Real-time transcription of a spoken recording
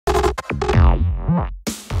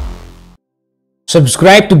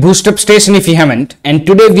Subscribe to BoostUpStation if you haven't, and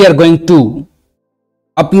today we are going to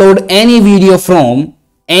upload any video from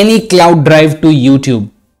any cloud drive to YouTube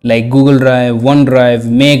like Google Drive, OneDrive,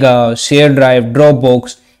 Mega, Share Drive,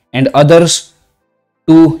 Dropbox and others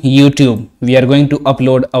to YouTube. We are going to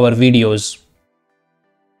upload our videos.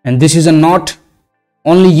 And this is not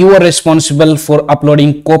only you are responsible for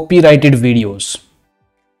uploading copyrighted videos.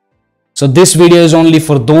 So this video is only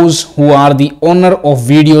for those who are the owner of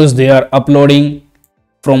videos they are uploading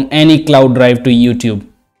from any cloud drive to YouTube.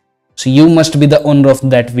 So you must be the owner of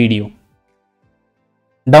that video.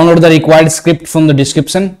 Download the required script from the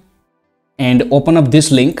description and open up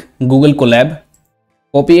this link, Google Colab.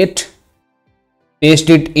 Copy it, paste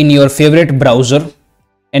it in your favorite browser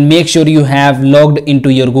and make sure you have logged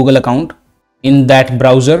into your Google account in that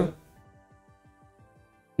browser.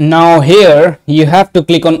 Now here you have to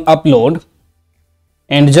click on upload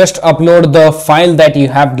and just upload the file that you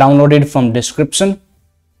have downloaded from description.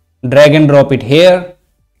 Drag and drop it here.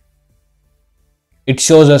 It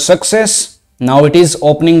shows a success. Now it is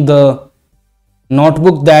opening the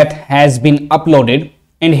notebook that has been uploaded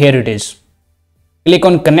and here it is. Click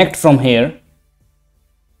on connect from here.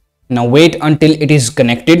 Now wait until it is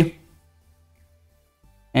connected.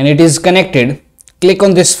 And it is connected. Click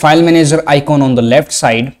on this file manager icon on the left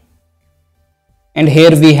side and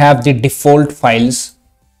here we have the default files.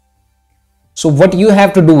 So what you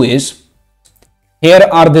have to do is, here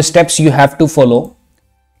are the steps you have to follow.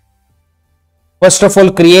 First of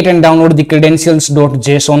all, create and download the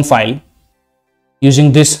Credentials.json file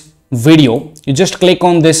using this video. You just click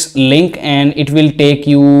on this link and it will take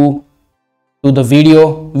you to the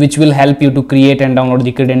video which will help you to create and download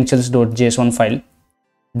the Credentials.json file.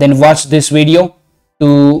 Then watch this video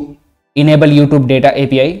to enable YouTube data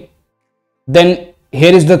API. Then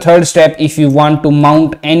here is the third step. If you want to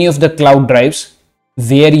mount any of the cloud drives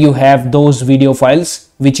where you have those video files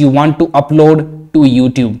which you want to upload to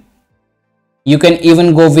YouTube, you can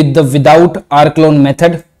even go with the without rclone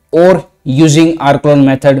method or using rclone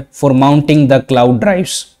method for mounting the cloud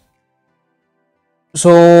drives.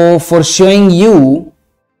 So for showing you,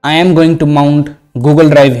 I am going to mount Google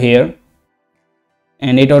Drive here.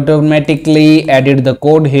 And it automatically added the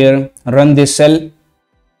code here. Run this cell,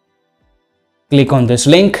 click on this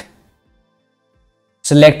link,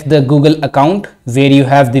 select the Google account where you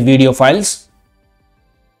have the video files.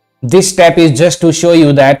 This step is just to show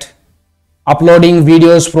you that uploading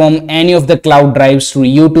videos from any of the cloud drives to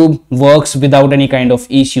YouTube works without any kind of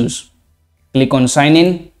issues. Click on sign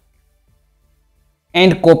in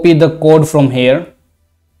and copy the code from here.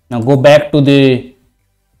 Now go back to the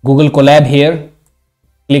Google Colab here.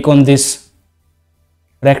 Click on this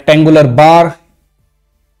rectangular bar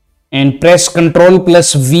and press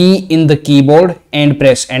Ctrl+V in the keyboard and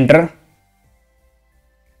press enter.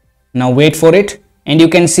 Now wait for it and you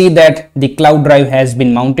can see that the cloud drive has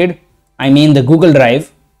been mounted. I mean the Google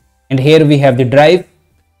Drive, and here we have the drive,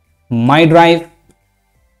 my drive,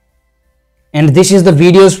 and this is the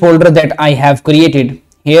videos folder that I have created.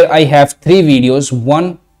 Here I have 3 videos,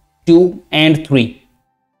 1, 2 and 3.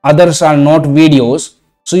 Others are not videos.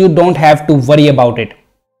 So you don't have to worry about it.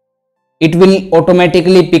 It will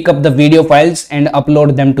automatically pick up the video files and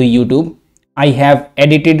upload them to YouTube. I have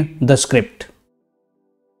edited the script.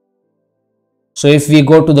 So if we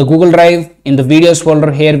go to the Google Drive, in the videos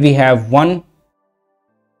folder, here we have 1,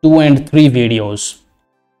 2 and 3 videos.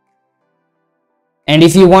 And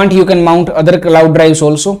if you want, you can mount other cloud drives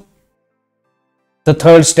also. The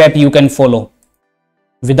third step you can follow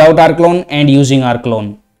without rclone and using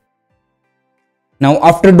rclone. Now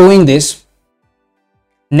after doing this,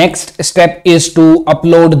 next step is to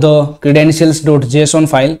upload the Credentials.json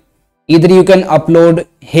file. Either you can upload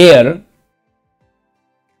here,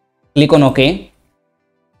 click on OK,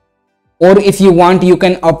 or if you want you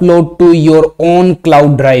can upload to your own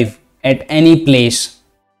cloud drive at any place.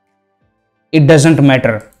 It doesn't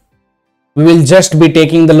matter. We will just be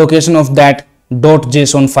taking the location of that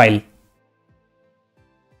 .json file.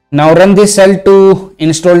 Now run this cell to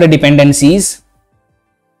install the dependencies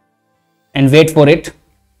and wait for it.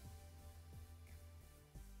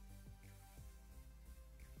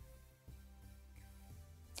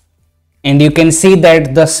 And you can see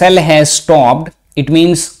that the cell has stopped. It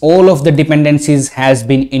means all of the dependencies has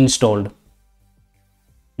been installed.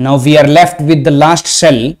 Now we are left with the last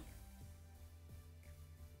cell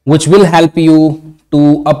which will help you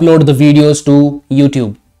to upload the videos to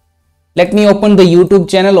YouTube. Let me open the YouTube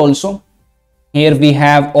channel also. Here we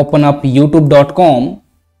have open up youtube.com.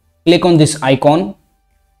 Click on this icon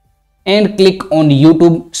and click on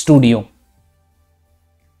YouTube Studio.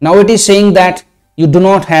 Now it is saying that you do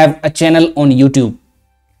not have a channel on YouTube.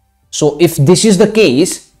 So if this is the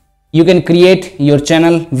case, you can create your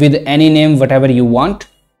channel with any name, whatever you want.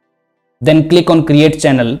 Then click on create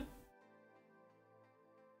channel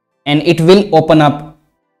and it will open up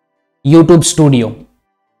YouTube Studio.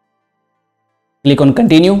 Click on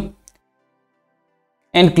continue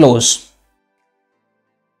and close.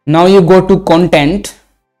 Now you go to content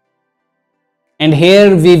and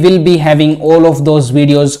here we will be having all of those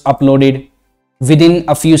videos uploaded within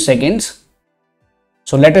a few seconds.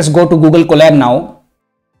 So let us go to Google Colab now.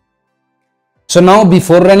 So now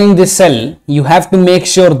before running this cell, you have to make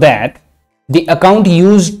sure that the account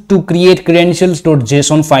used to create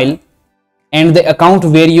Credentials.json file and the account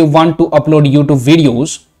where you want to upload YouTube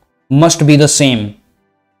videos must be the same.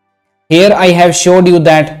 Here I have showed you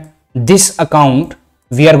that this account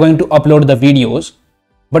we are going to upload the videos,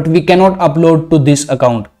 but we cannot upload to this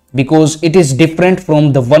account because it is different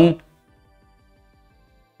from the one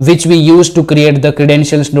which we use to create the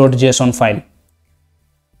Credentials.json file.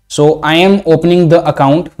 So I am opening the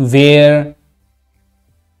account where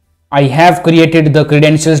I have created the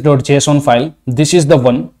Credentials.json file. This is the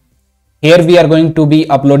one. Here we are going to be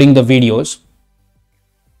uploading the videos,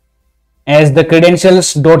 as the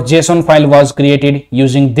Credentials.json file was created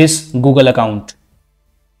using this Google account.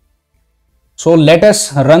 So let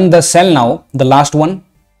us run the cell now, the last one.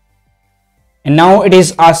 And now it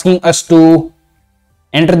is asking us to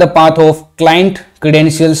enter the path of client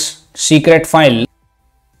credentials secret file.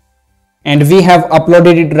 And we have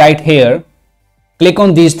uploaded it right here. Click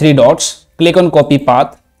on these three dots, click on copy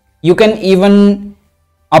path. You can even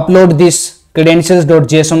upload this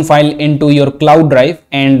Credentials.json file into your cloud drive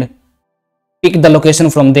and pick the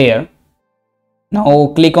location from there.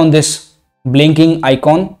 Now click on this blinking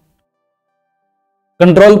icon.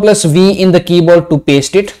 Ctrl+V in the keyboard to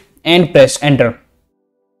paste it and press enter.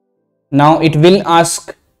 Now it will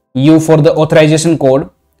ask you for the authorization code.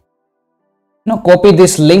 Now copy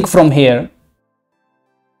this link from here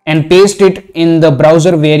and paste it in the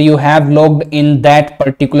browser where you have logged in that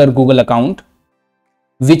particular Google account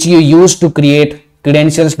which you use to create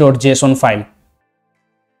Credentials.json file,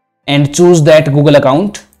 and choose that Google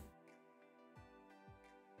account.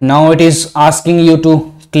 Now it is asking you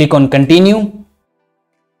to click on continue,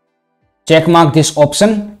 check mark this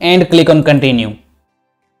option and click on continue.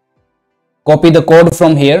 Copy the code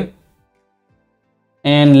from here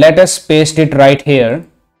and let us paste it right here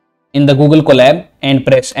in the Google Colab and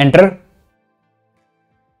press enter.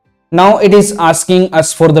 Now it is asking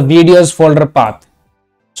us for the videos folder path.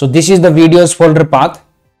 So this is the videos folder path.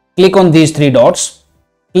 Click on these three dots,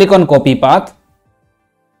 click on copy path,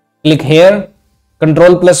 click here,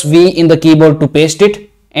 Ctrl+V in the keyboard to paste it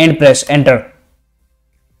and press enter.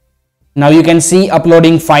 Now you can see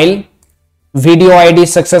uploading file, video ID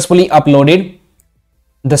successfully uploaded,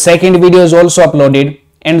 the second video is also uploaded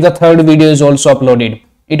and the third video is also uploaded.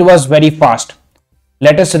 It was very fast.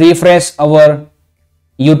 Let us refresh our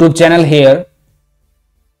YouTube channel here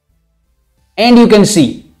and you can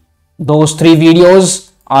see those three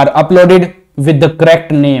videos are uploaded with the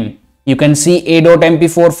correct name. You can see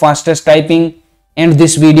a.mp4 fastest typing and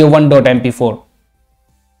this video 1.mp4.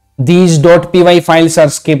 These .py files are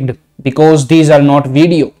skipped because these are not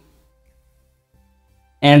video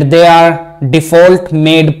and they are default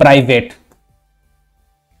made private.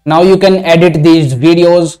 Now you can edit these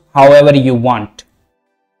videos however you want.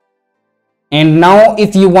 And now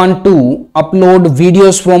if you want to upload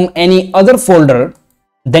videos from any other folder,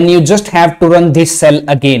 then you just have to run this cell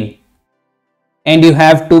again. And you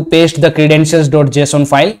have to paste the Credentials.json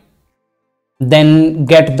file, then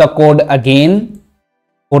get the code again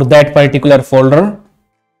for that particular folder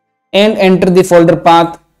and enter the folder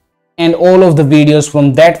path, and all of the videos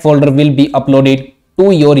from that folder will be uploaded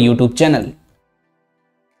to your YouTube channel.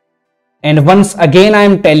 And once again I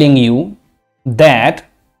am telling you that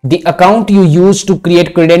the account you use to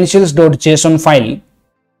create Credentials.json file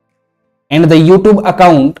and the YouTube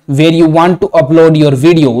account where you want to upload your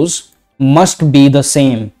videos must be the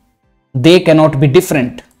same. They cannot be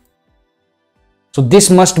different. So this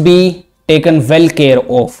must be taken well care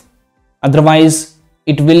of. Otherwise,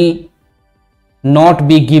 it will not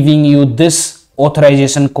be giving you this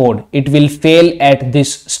authorization code. It will fail at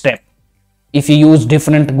this step if you use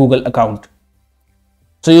different Google account.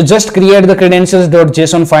 So you just create the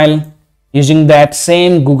Credentials.json file using that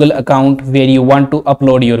same Google account where you want to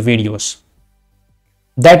upload your videos.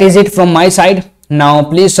 That is it from my side. Now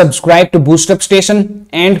please subscribe to BoostUpStation,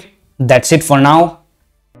 and that's it for now.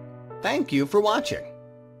 Thank you for watching.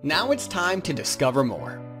 Now it's time to discover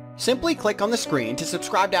more. Simply click on the screen to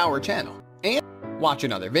subscribe to our channel and watch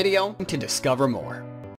another video to discover more.